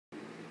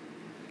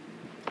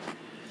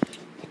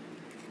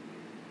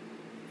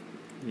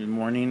Good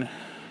morning.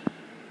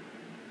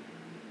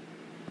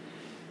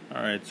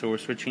 Alright, so we're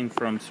switching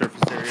from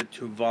surface area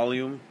to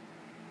volume.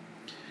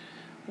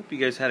 Hope you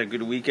guys had a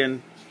good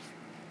weekend.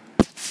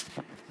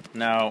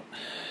 Now,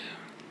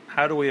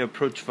 how do we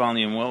approach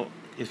volume? Well,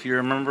 if you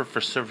remember, for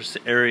surface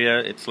area,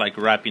 it's like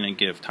wrapping a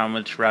gift. How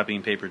much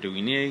wrapping paper do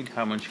we need?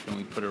 How much can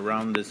we put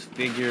around this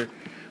figure?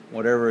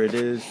 Whatever it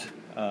is.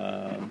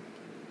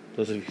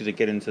 Those of you that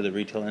get into the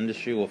retail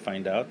industry will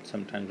find out.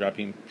 Sometimes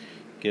wrapping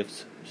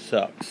gifts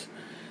sucks.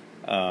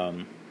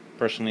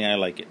 Personally, I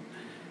like it.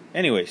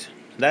 Anyways,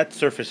 that's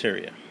surface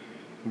area.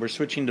 We're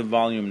switching to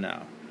volume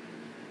now.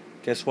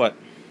 Guess what?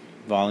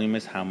 Volume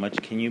is how much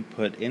can you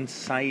put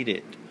inside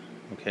it.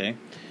 Okay?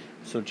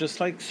 So just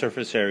like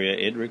surface area,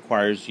 it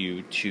requires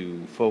you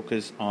to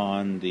focus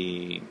on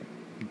the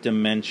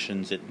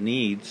dimensions it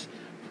needs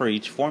for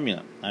each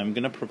formula. I'm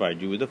going to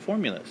provide you with the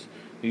formulas.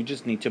 You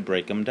just need to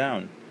break them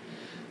down.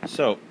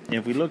 So,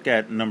 if we look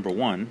at number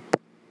 1,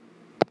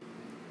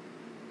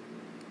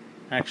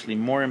 actually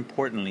more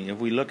importantly, if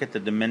we look at the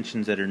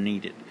dimensions that are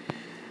needed,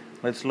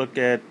 let's look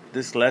at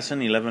this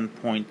lesson.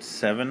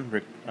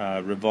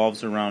 11.7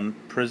 revolves around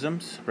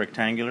prisms,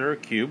 rectangular or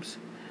cubes.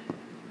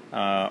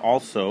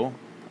 Also,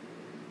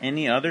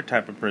 any other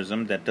type of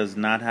prism that does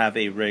not have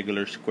a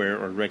regular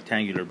square or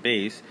rectangular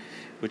base,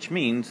 which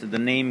means the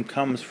name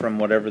comes from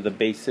whatever the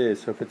base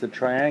is. So if it's a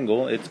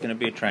triangle, it's going to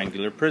be a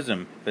triangular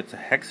prism. If it's a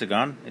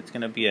hexagon, it's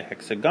going to be a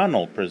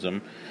hexagonal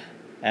prism,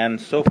 and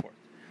so forth.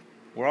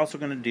 We're also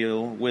going to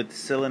deal with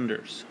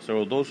cylinders.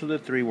 So those are the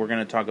 3 we're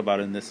going to talk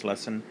about in this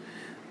lesson.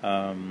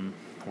 We're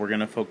going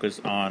to focus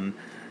on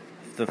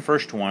the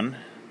first one,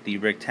 the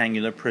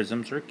rectangular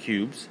prisms or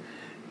cubes.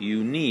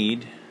 You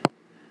need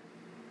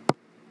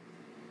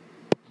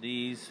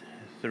these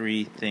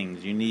 3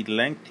 things. You need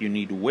length, you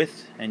need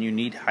width, and you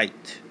need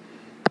height.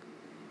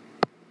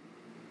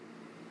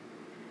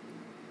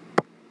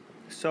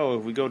 So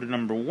if we go to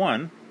number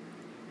 1,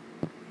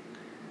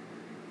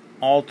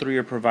 all 3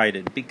 are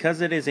provided.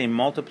 Because it is a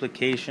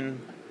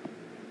multiplication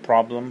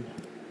problem,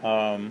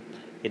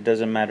 it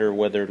doesn't matter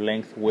whether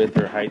length, width,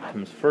 or height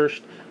comes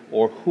first,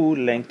 or who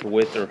length,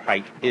 width, or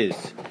height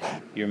is.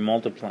 You're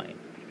multiplying.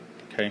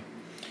 Okay?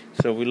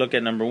 So if we look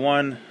at number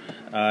 1,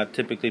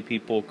 typically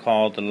people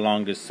call the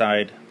longest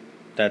side,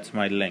 that's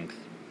my length.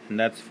 And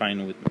that's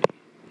fine with me.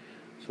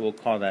 So we'll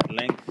call that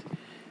length.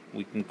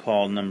 We can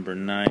call number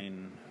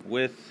 9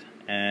 width.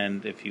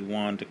 And if you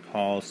want to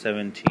call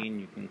 17,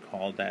 you can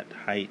call that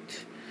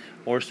height.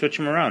 Or switch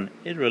them around.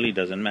 It really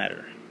doesn't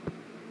matter.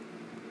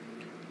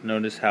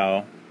 Notice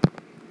how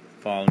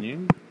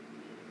volume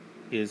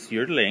is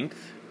your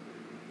length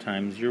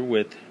times your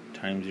width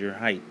times your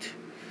height.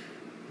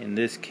 In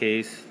this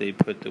case, they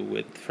put the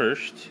width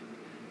first,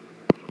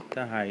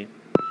 the height,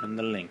 and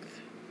the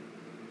length.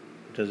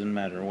 It doesn't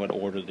matter what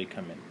order they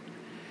come in.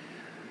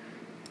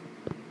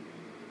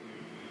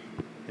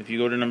 If you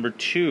go to number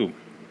 2,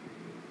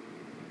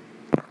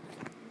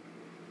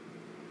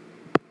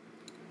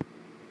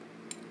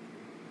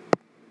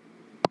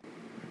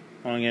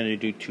 I'm going to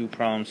do 2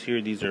 problems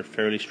here. These are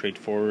fairly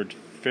straightforward,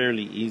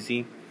 fairly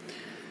easy.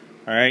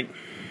 Alright,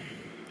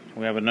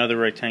 we have another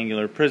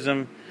rectangular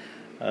prism.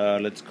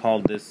 Let's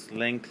call this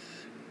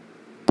length.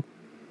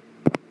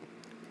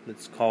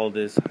 Let's call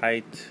this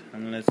height.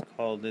 And let's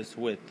call this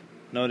width.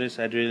 Notice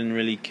I didn't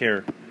really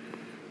care.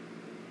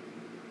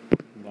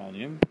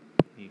 Volume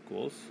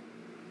equals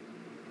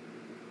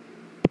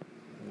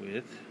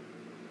width,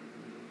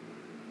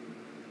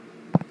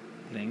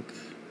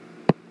 length,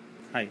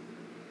 height.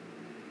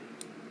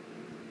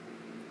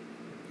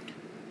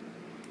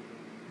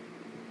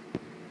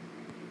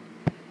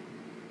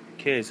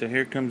 Okay, so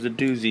here comes the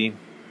doozy.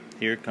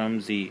 Here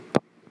comes the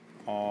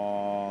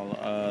all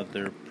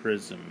other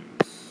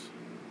prisms.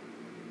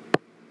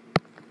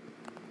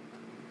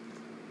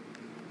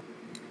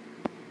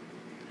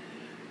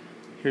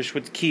 Here's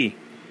what's key.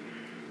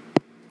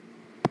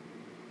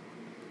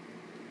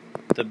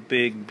 The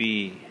big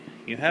B.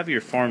 You have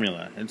your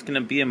formula. It's going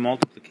to be a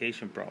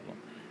multiplication problem.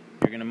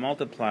 You're going to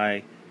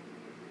multiply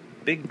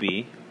big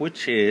B,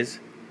 which is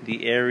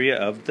the area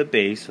of the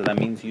base. So that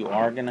means you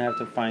are going to have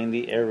to find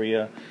the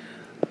area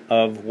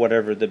of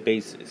whatever the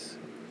base is.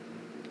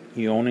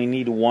 You only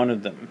need one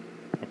of them,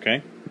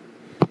 okay?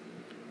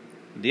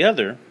 The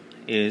other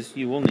is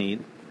you will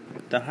need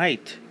the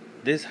height.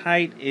 This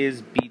height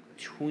is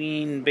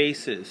between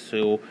bases.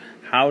 So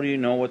how do you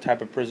know what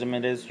type of prism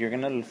it is? You're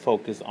going to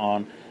focus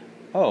on,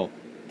 oh,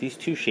 these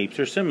 2 shapes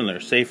are similar.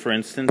 Say, for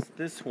instance,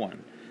 this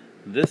one.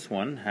 This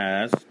one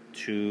has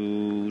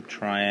 2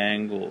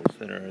 triangles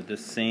that are the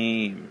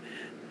same.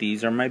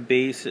 These are my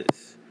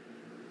bases.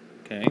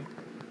 Okay?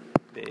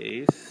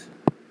 Base.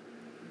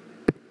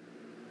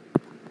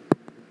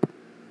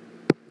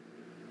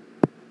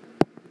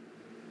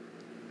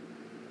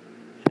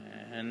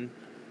 And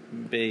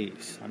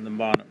base on the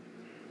bottom.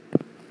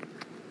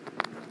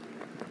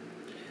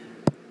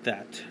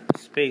 That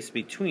space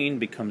between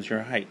becomes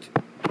your height.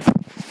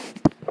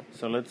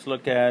 So let's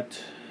look at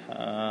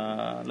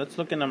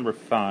number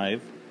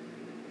 5.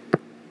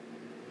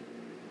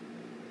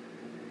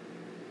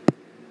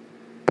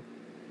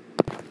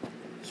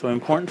 So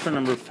important for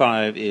number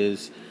 5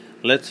 is,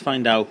 let's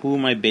find out who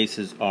my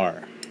bases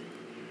are.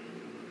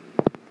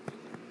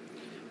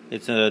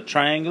 It's a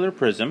triangular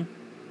prism.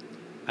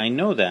 I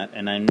know that,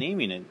 and I'm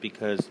naming it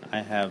because I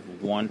have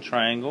one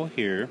triangle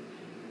here,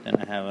 then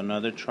I have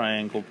another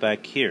triangle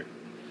back here.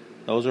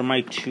 Those are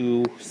my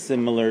two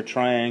similar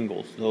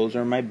triangles. Those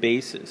are my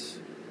bases.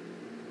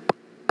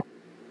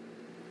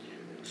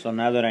 So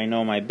now that I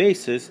know my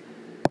bases,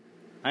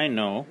 I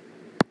know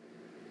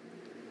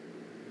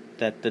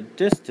that the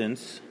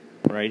distance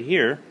right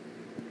here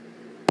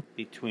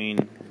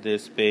between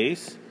this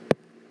base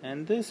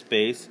and this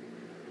base,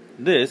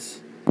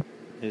 this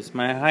is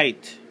my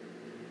height.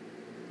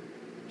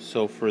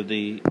 So for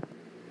the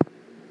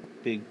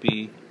big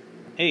B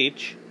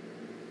H,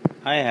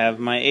 I have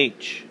my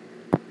H.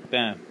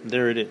 Bam,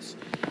 there it is.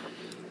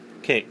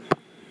 Okay.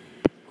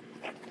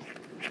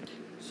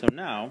 So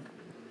now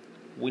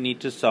we need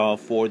to solve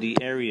for the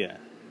area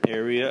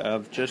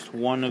of just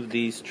one of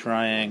these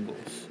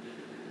triangles.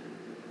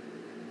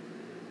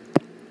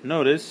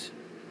 Notice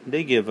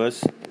they give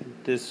us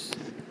this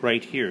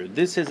right here.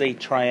 This is a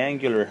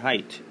triangular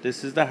height.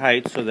 This is the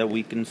height so that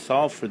we can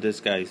solve for this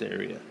guy's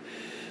area.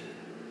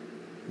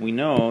 We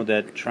know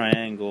that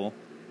triangle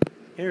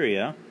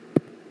area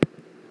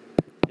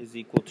is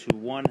equal to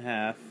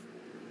 1/2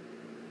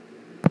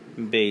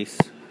 base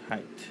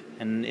height.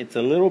 And it's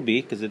a little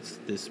b because it's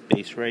this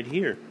base right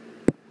here.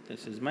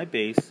 This is my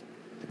base.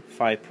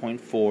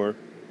 5.4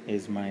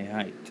 is my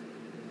height.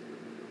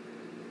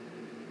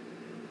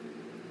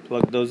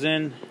 Plug those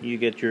in, you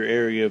get your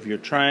area of your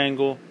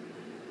triangle.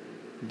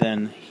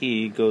 Then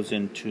he goes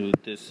into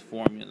this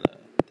formula.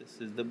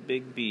 This is the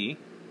big B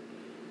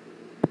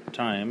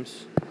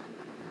times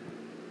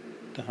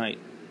the height.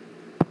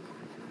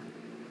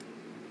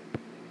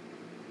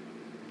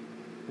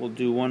 We'll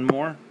do one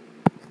more.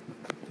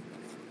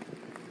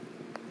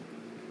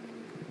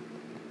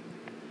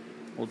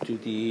 Let's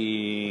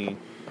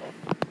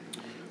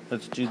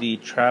do the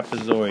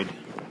trapezoid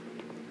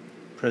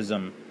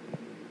prism.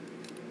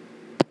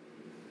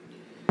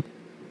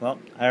 Well,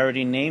 I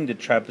already named it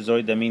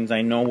trapezoid. That means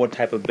I know what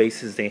type of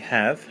bases they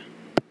have.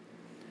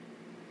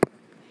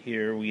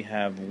 Here we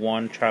have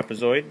one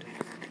trapezoid.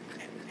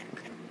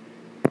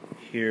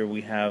 Here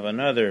we have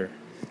another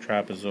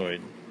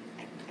trapezoid.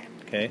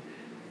 Okay.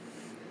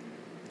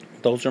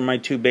 Those are my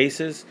two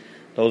bases.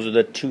 Those are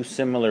the two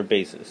similar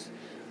bases.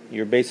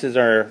 Your bases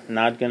are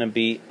not going to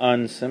be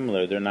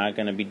unsimilar. They're not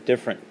going to be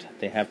different.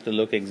 They have to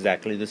look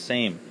exactly the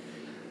same.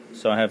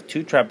 So I have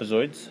two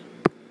trapezoids.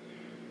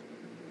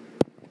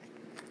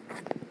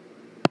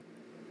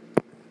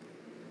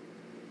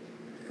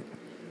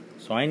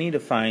 So I need to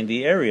find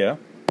the area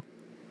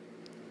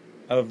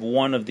of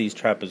one of these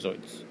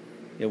trapezoids.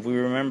 If we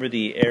remember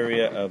the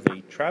area of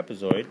a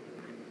trapezoid,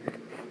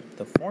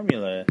 the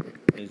formula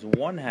is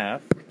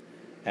 1/2,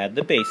 add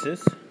the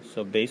bases,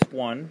 so base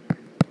 1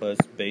 plus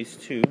base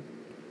 2,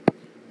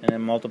 and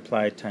then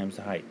multiply times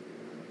the height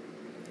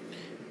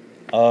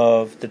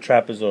of the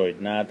trapezoid,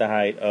 not the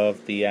height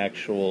of the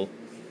actual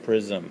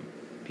prism.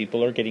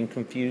 People are getting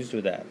confused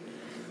with that.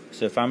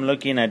 So if I'm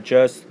looking at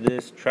just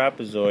this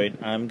trapezoid,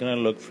 I'm going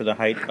to look for the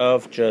height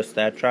of just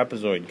that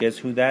trapezoid. Guess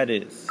who that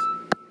is?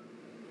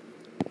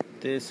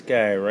 This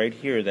guy right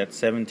here, that's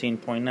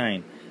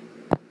 17.9.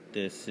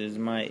 This is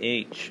my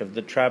H of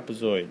the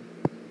trapezoid.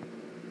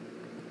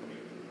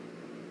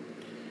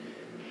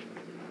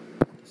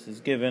 This is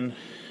given.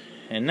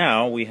 And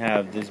now we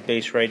have this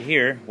base right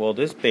here. Well,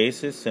 this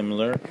base is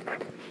similar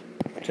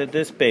to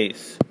this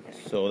base.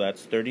 So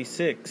that's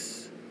 36.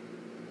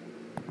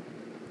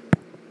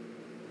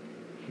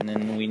 And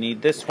then we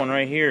need this one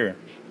right here.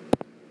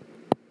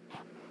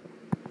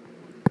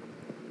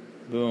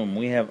 Boom.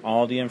 We have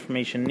all the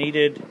information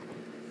needed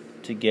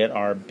to get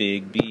our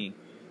big B.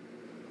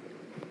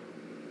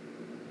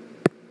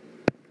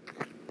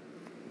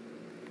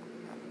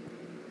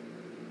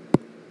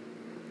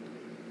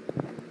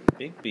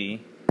 Big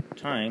B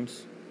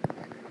times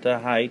the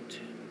height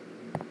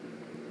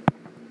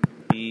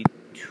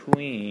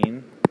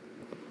between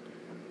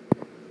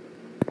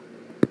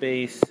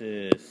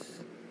bases.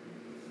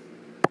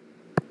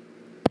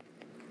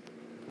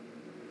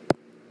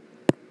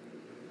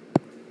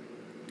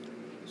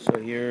 So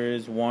here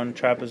is one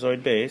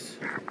trapezoid base.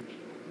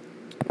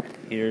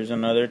 Here's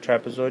another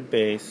trapezoid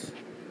base.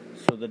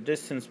 So the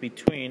distance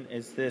between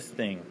is this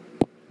thing.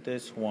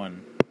 This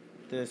one.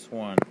 This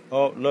one.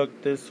 Oh,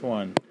 look, this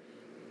one.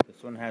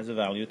 This one has a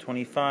value of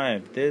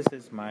 25. This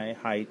is my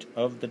height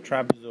of the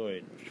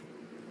trapezoid.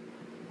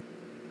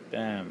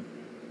 Bam.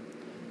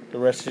 The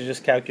rest is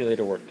just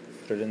calculator work.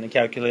 Put it in the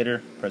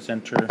calculator, press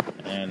enter,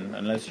 and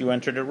unless you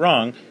entered it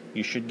wrong,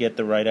 you should get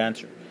the right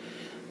answer.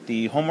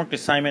 The homework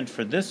assignment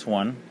for this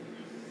one,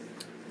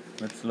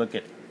 let's look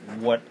at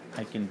what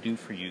I can do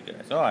for you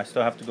guys. Oh, I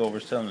still have to go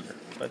over cylinder,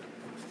 but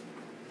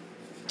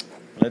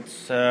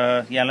let's,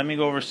 let me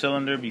go over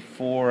cylinder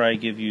before I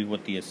give you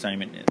what the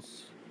assignment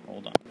is.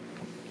 Hold on.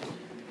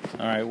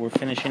 Alright, we're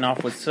finishing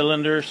off with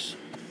cylinders.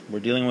 We're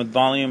dealing with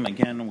volume.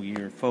 Again, we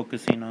are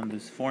focusing on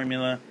this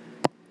formula.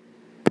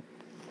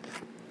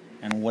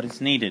 and what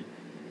is needed.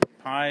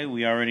 Pi,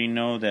 we already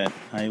know that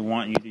I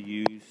want you to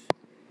use,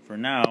 for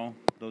now,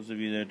 those of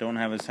you that don't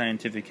have a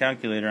scientific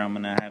calculator, I'm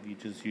going to have you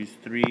just use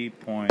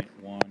 3.14.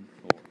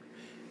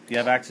 If you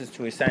have access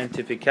to a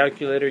scientific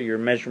calculator, your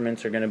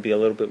measurements are going to be a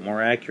little bit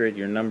more accurate.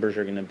 Your numbers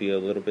are going to be a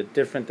little bit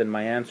different than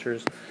my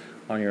answers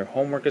on your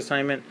homework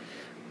assignment,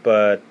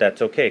 but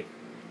that's okay.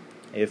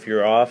 If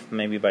you're off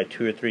maybe by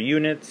 2 or 3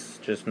 units,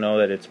 just know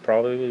that it's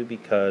probably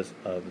because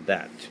of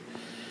that.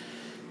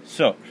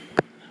 So,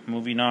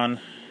 moving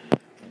on,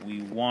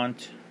 we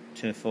want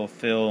to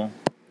fulfill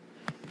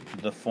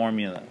the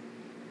formula.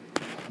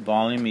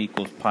 Volume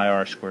equals pi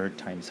r squared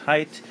times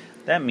height.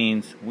 That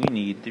means we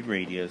need the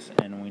radius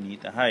and we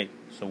need the height.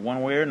 So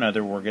one way or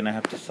another, we're going to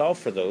have to solve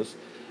for those.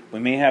 We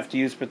may have to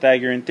use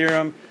Pythagorean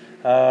theorem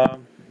to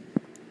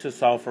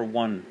solve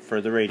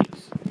for the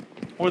radius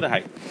or the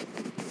height.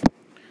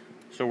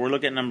 So we're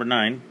looking at number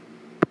 9.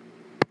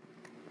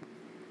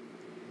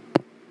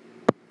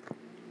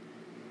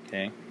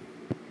 Okay.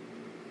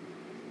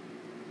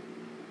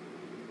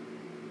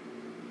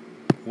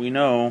 We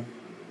know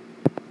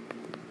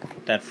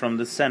that from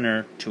the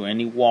center to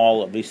any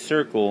wall of a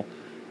circle,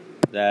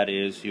 that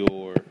is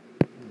your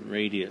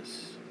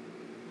radius.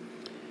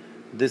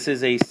 This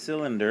is a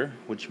cylinder,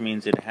 which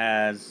means it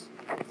has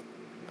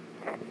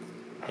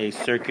a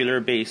circular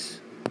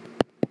base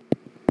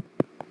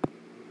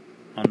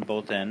on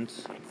both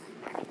ends.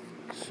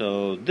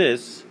 So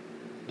those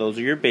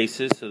are your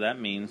bases, so that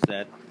means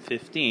that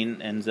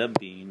 15 ends up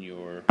being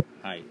your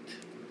height.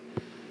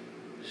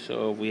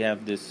 So we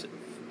have this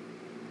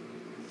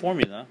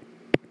formula,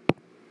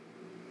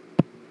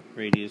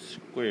 radius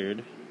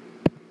squared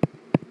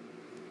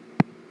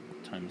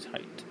times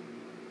height.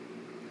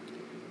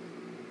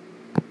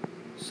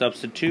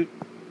 Substitute.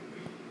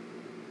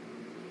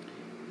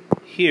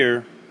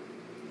 Here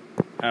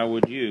I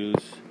would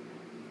use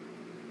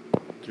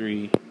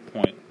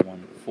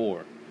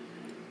 3.14.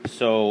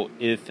 So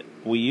if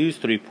we use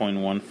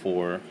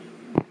 3.14,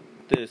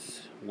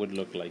 this would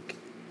look like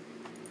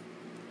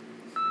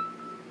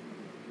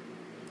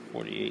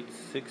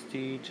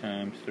 4860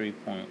 times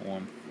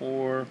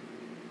 3.14.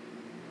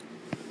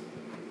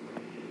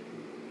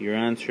 Your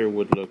answer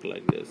would look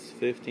like this: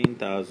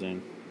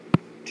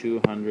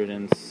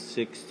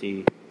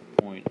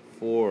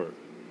 15,260.4.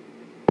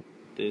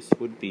 This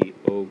would be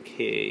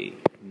okay.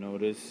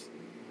 Notice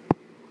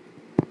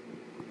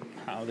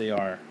how they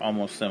are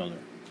almost similar.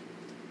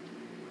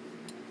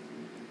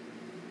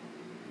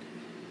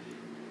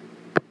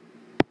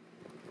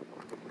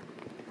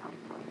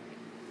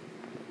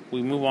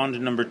 We move on to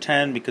number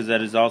 10 because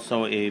that is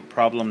also a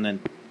problem that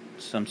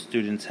some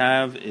students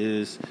have,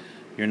 is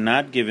you're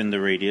not given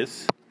the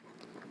radius.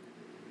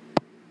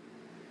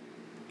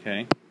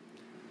 Okay,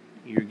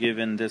 you're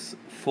given this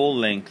full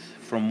length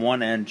from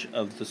one edge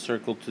of the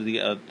circle to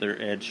the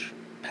other edge,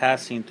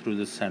 passing through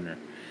the center.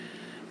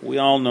 We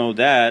all know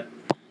that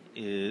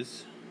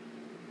is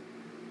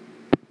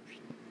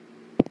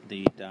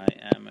the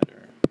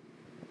diameter.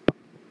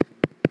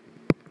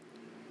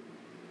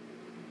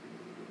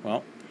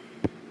 Well,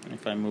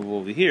 if I move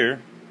over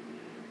here,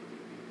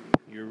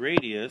 your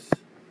radius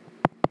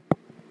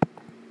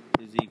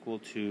is equal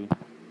to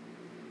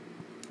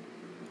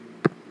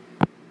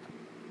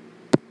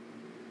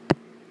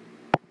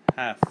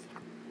half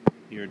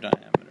your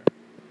diameter.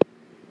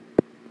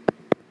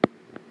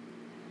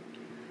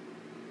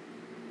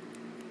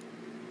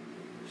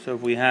 So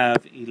if we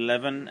have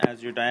 11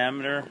 as your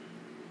diameter,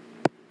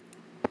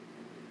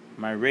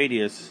 my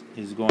radius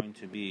is going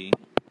to be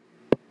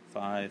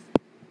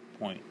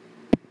 5.5.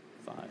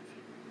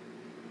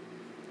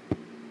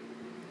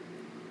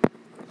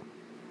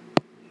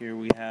 Here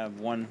we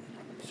have one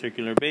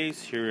circular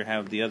base, here we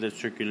have the other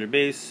circular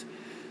base.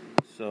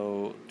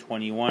 So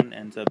 21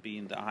 ends up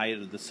being the height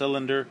of the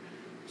cylinder.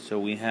 So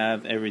we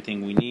have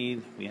everything we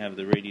need. We have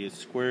the radius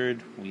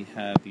squared, we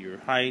have your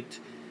height.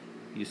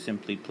 You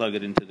simply plug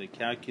it into the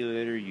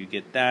calculator, you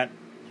get that.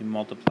 You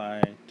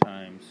multiply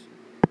times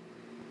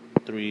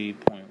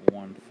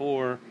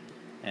 3.14,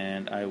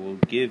 and I will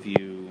give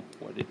you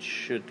what it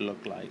should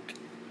look like.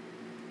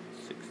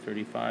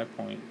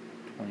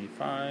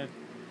 635.25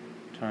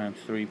 times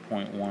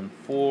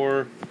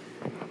 3.14.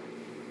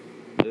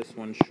 This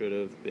one should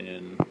have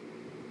been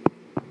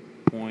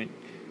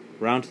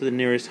round to the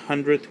nearest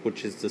hundredth,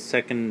 which is the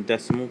second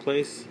decimal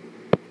place.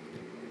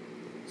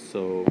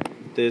 So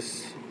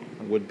this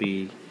would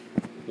be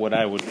what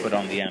I would put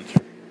on the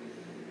answer.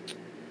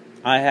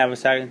 I have a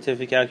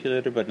scientific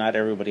calculator, but not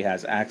everybody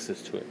has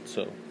access to it.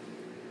 So,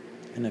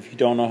 and if you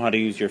don't know how to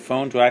use your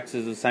phone to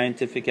access a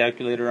scientific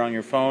calculator on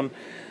your phone,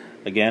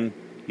 again,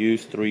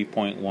 use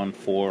 3.14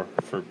 for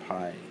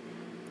pi.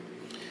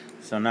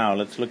 So now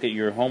let's look at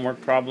your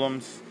homework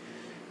problems.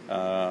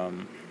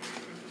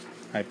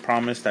 I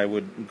promised I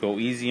would go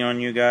easy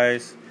on you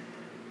guys.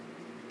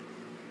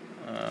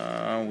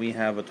 We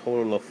have a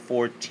total of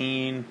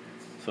 14,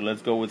 so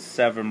let's go with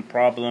 7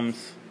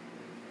 problems.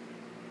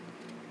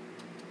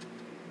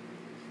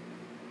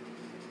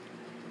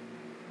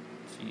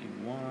 Let's see,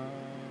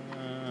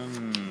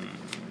 1.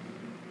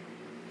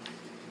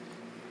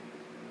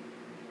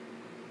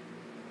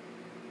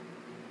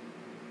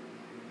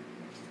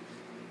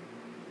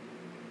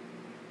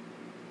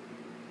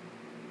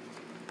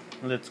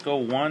 Let's go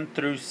 1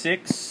 through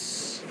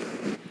 6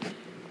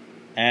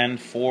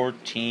 and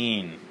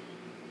 14.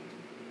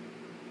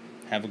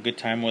 Have a good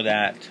time with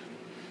that.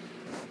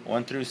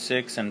 1 through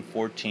 6 and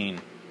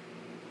 14.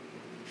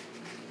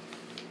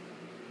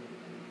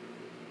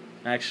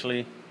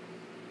 Actually,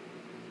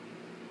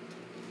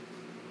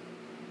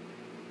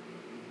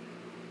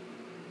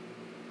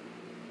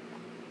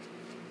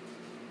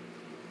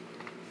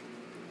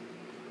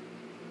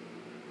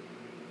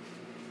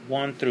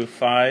 one through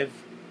 5,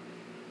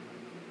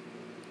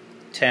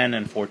 10,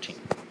 and 14.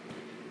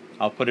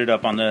 I'll put it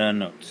up on the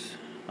notes,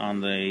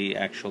 on the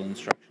actual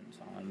instructions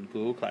on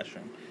Google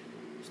Classroom.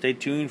 Stay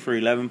tuned for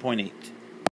 11.8.